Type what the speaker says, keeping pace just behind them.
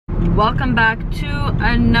Welcome back to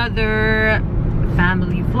another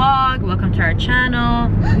family vlog. Welcome to our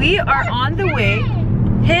channel. We are on the way.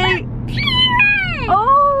 Hey!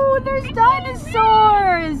 Oh, there's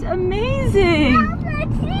dinosaurs! Amazing!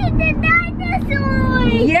 Let's see the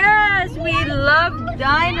dinosaurs! Yes, we love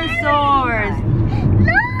dinosaurs!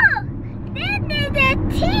 Look! This is a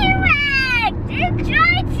T-Rex! It's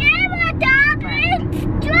Triceratops! It's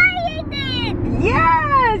giant! Yes!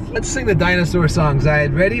 Let's sing the dinosaur song,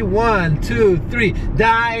 Zayed. Ready? 1, 2, 3.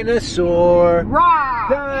 Dinosaur! Roar!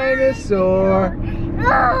 Dinosaur!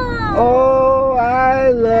 Oh! Oh, I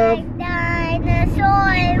love...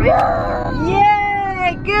 Dinosaur!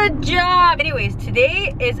 Yay! Good job! Anyways,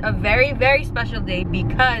 today is a very, very special day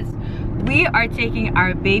because we are taking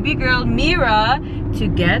our baby girl Mira to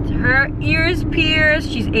get her ears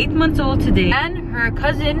pierced. She's 8 months old today. And her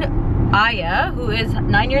cousin Aya, who is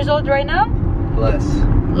 9 years old right now.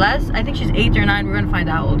 Less, I think she's 8 or 9. We're gonna find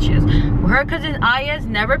out how old she is. Her cousin Aya's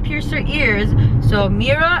never pierced her ears, so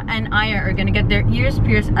Mira and Aya are gonna get their ears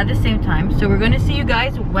pierced at the same time. So we're gonna see you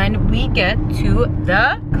guys when we get to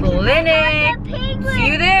the clinic. See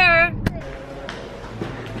you there.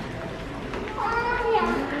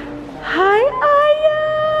 Hi, Aya.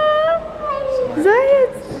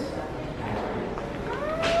 Zayed.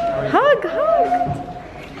 Hug, hug.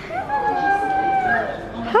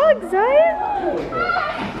 Hug, Zayed.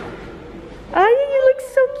 Aya, you look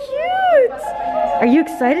so cute. Are you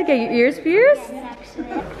excited to get your ears pierced?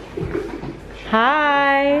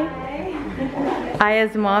 Hi.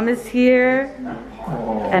 Aya's mom is here.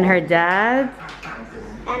 And her dad.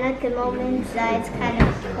 And at the moment, Zayed's kind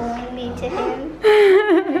of pulling me to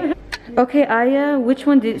him. Okay, Aya, which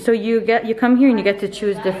one did so you come here and you get to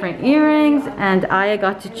choose different earrings, and Aya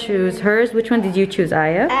got to choose hers. Which one did you choose,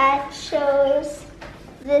 Aya? I chose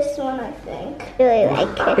this one, I think. I really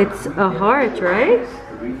like it. It's a heart, right?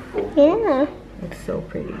 Yeah. It's so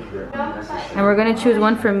pretty. And we're gonna choose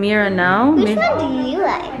one for Mira now. Which one do you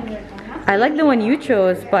like? I like the one you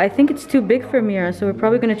chose, but I think it's too big for Mira, so we're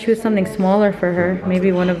probably gonna choose something smaller for her.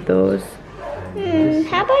 Maybe one of those.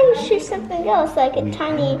 How about you choose something else, like a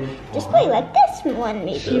tiny display, like this one,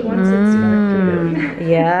 maybe? She wants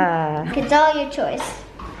Yeah. It's all your choice.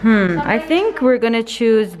 I think we're gonna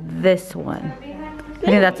choose this one. I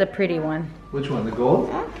think that's a pretty one. Which one? The gold?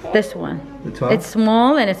 Okay. This one. The top? It's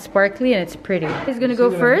small and it's sparkly and it's pretty. Who's gonna go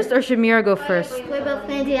first, or should Mira go first? We're both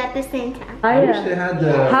gonna do it at the same time. I wish they had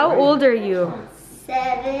the... How old are you?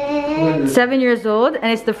 7. 7 years old,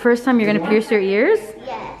 and it's the first time you're gonna pierce your ears?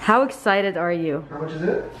 Yes. How excited are you? How much is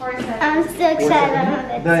it? I'm so excited.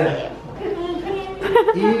 I'm gonna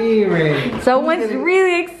Earrings. Someone's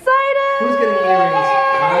really excited! Who's getting earrings?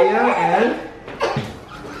 Aya and...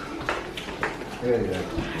 Very good.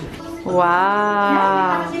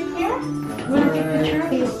 Wow.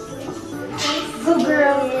 Good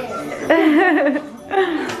girl.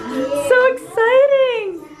 So exciting!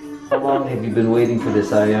 How long have you been waiting for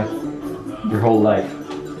this, Aya? Your whole life?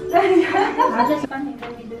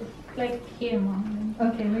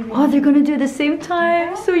 Oh, they're gonna do it at the same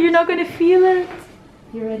time, so you're not gonna feel it.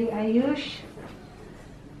 You ready, Ayush?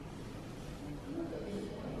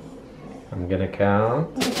 I'm gonna count.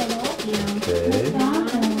 Okay. 1,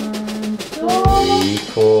 2. 3,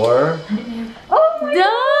 4. Oh my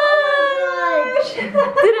gosh! Did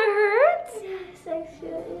it hurt? Yes,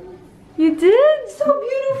 actually. You did? So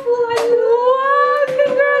beautiful! Wow,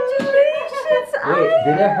 congratulations! Wait,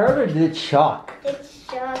 did it hurt or did it shock? It's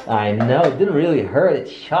shocked. I know, it didn't really hurt, it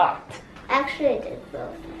shocked. Actually, I did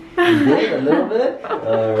both. You did a little bit?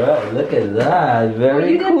 Alright, look at that.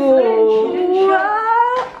 Very cool.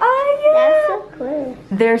 Wow, Aya! That's so cool.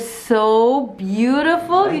 They're so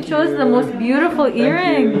beautiful. You chose the most beautiful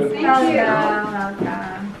earrings.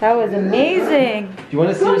 That was amazing. Do you want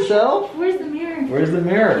to see yourself? Where's the mirror? Where's the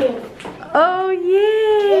mirror? Oh,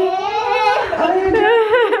 yay!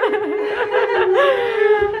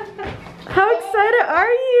 How excited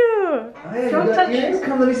are you? Aya, you got earrings?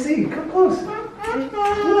 Come, let me see. Come close.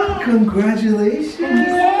 Congratulations. Let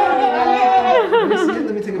me see it.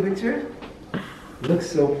 Let me take a picture. Looks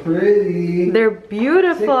so pretty. They're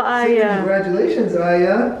beautiful, Say Aya. congratulations,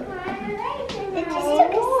 Aya. It just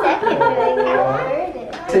took a second, but I heard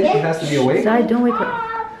it. Say she has to be awake. Zai, don't wake her.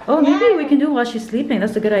 Oh, maybe we can do it while she's sleeping.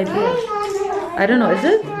 That's a good idea. I don't know, is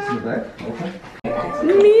it? See the back? Okay.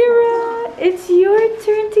 Mira, it's your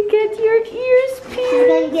turn to get your ears She's pierced.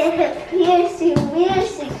 gonna get her piercing.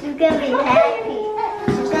 She's gonna be happy.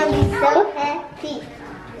 She's gonna be so happy.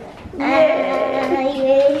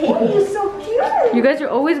 You're so cute. You guys are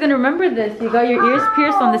always gonna remember this. You got your ears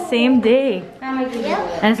pierced on the same day.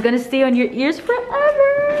 Yep. And it's gonna stay on your ears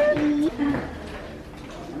forever.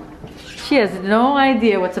 She has no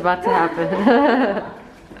idea what's about to happen.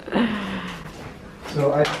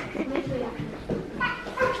 So I.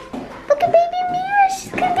 Look at baby Mira.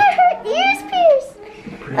 She's gonna get her ears pierced.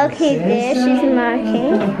 Okay, there she's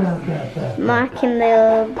marking the.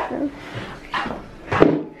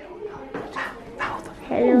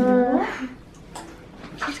 Hello.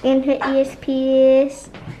 She's getting her ears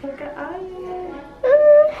pierced. Look at Aya.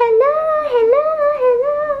 Hello, hello,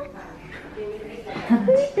 hello.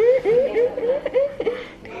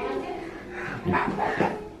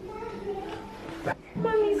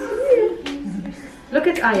 Mommy's here. Look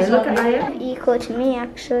at Aya. Look at Aya. Equal to me,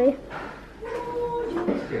 actually.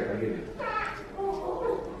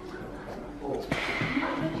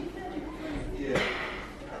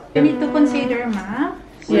 You need to consider, ma.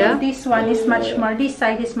 So Yeah. this one is much more. This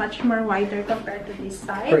side is much more wider compared to this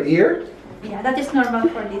Her side. ear? Yeah, that is normal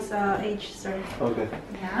for this age, sir. Okay.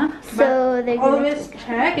 Yeah. So they're gonna. Always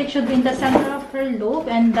check. It should be in the center of her lobe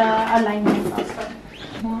and the alignment also.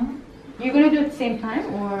 You're gonna do it at the same time,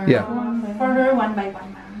 or? Yeah. For her, one by one,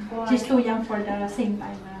 ma'am. She's too young for the same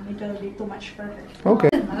time, ma'am. It will be too much for her. Okay.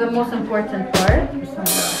 The most important part. You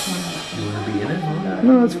wanna be in it? Huh?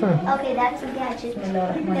 No, that's fine. Okay, that's a gadget.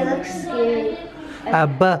 It looks scary.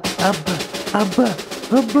 Abba, abba, abba,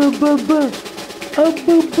 abba, abba, abba,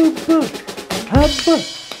 abba, abba.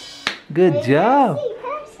 Good job. Can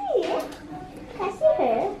I see it? Can I see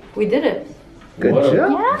her? We did it. Good What a-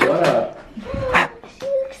 job. What a- She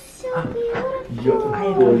looks so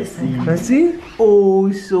beautiful. Let's see.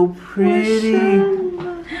 Oh, so pretty.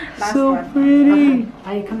 So pretty.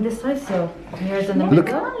 I come this side, so here's in the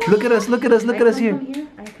middle. Look at us, look at us, look at us here.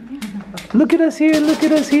 Look at us here, look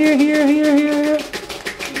at us here, here.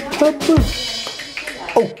 Abba.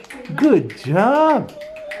 Oh, good job.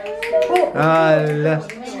 Allah.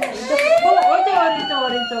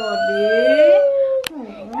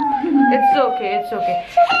 It's okay, it's okay.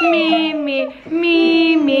 Mimi,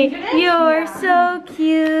 Mimi, you're so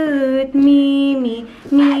cute. Mimi,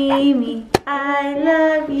 Mimi, I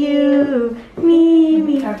love you.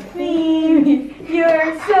 Mimi, Mimi,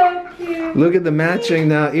 you're so cute. Look at the matching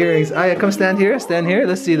now earrings. Aya, come stand here. Stand here.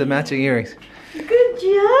 Let's see the matching earrings. Good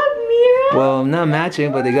job, Mira. Well, not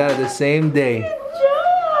matching, but they got it the same day. Good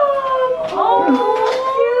job. Oh,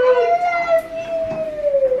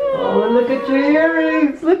 Oh, look at your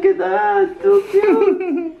earrings! Look at that! So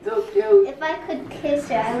cute! So cute! If I could kiss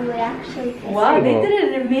her, I would actually kiss wow, her. they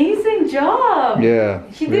did an amazing job. Yeah.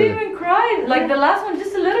 She didn't even cry. Like the last one,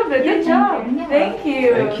 just a little bit. Good job. Thank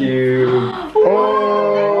you. Thank you!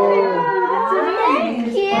 Oh. Thank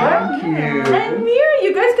you. Thank you. And Mira,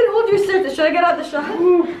 you guys can hold your sister. Should I get out the shot?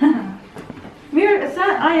 Mira,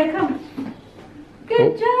 Aya, come.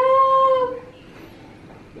 Good job.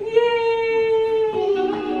 Yay.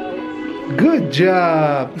 Good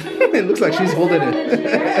job. It looks like she's holding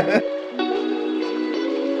it.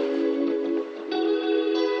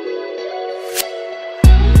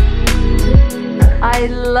 I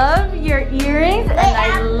love your earrings and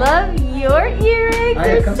I love your earrings. Aya,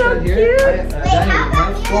 They're come so stand here. cute. Aya, Wait, how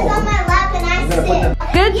about yours on my lap and I gonna put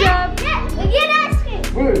sit? Good job. Yeah, we get ice cream.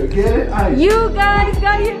 Woo, get it? Aya. You guys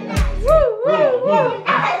got it. Woo, woo, woo.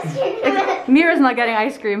 Ice cream. Mira's not getting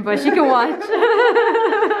ice cream, but she can watch. We get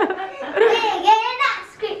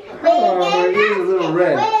ice cream. We Oh, get her ears are a little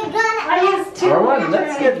red. We're gonna ice cream. Arwan,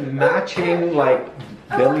 let's get matching like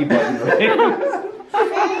belly button rings.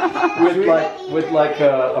 with like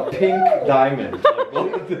a pink diamond.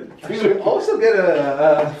 We should also get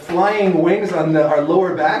a flying wings on our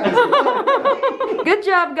lower back as well. Good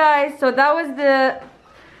job, guys. So that was the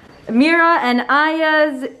Mira and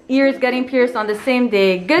Aya's ears getting pierced on the same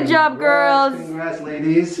day. Good job, girls. Congrats,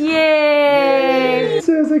 ladies. Yay. It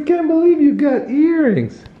says, I can't believe you got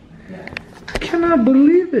earrings. I cannot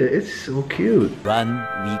believe it. It's so cute. 1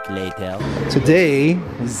 week later. Today,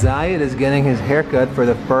 Zayed is getting his haircut for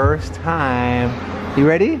the first time. You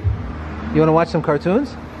ready? You want to watch some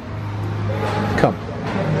cartoons? Come.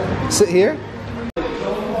 Sit here.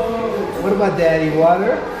 What about Daddy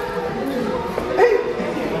Water?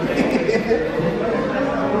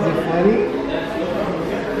 Is it funny?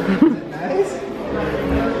 Is it nice?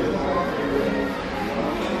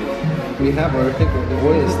 We have our, I think the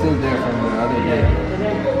oil is still there from the other day.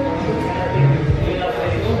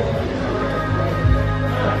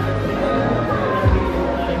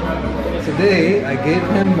 Today, I gave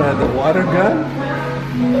him the water gun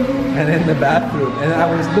and in the bathroom, and I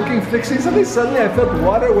was fixing something. Suddenly, I felt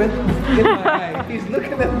water went in my eye. He's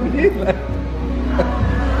looking at me like,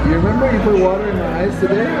 you remember you put water in my eyes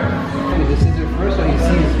today? Okay, this is your first one. He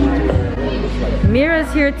sees water.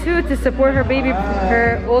 Mira's here too to support her baby,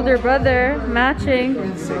 her older brother, matching.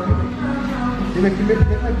 You make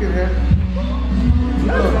your hair.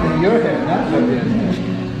 No, your hair, not Fabian's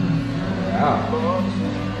hair. Wow.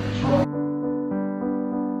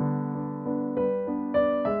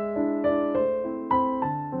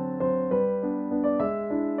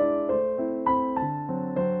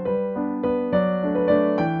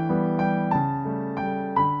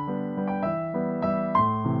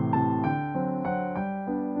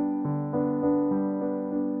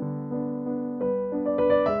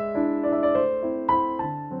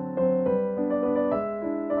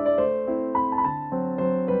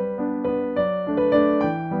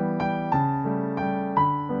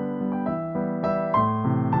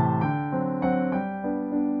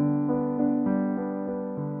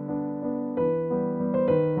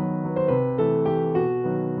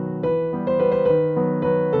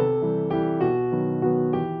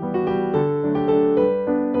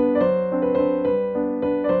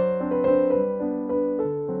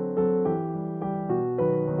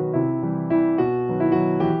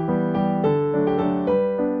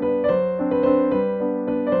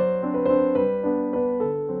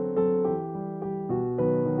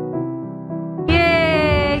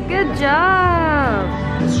 Good job.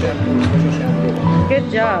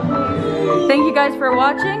 Good job. Thank you guys for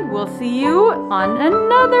watching. We'll see you on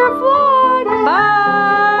another vlog. Bye.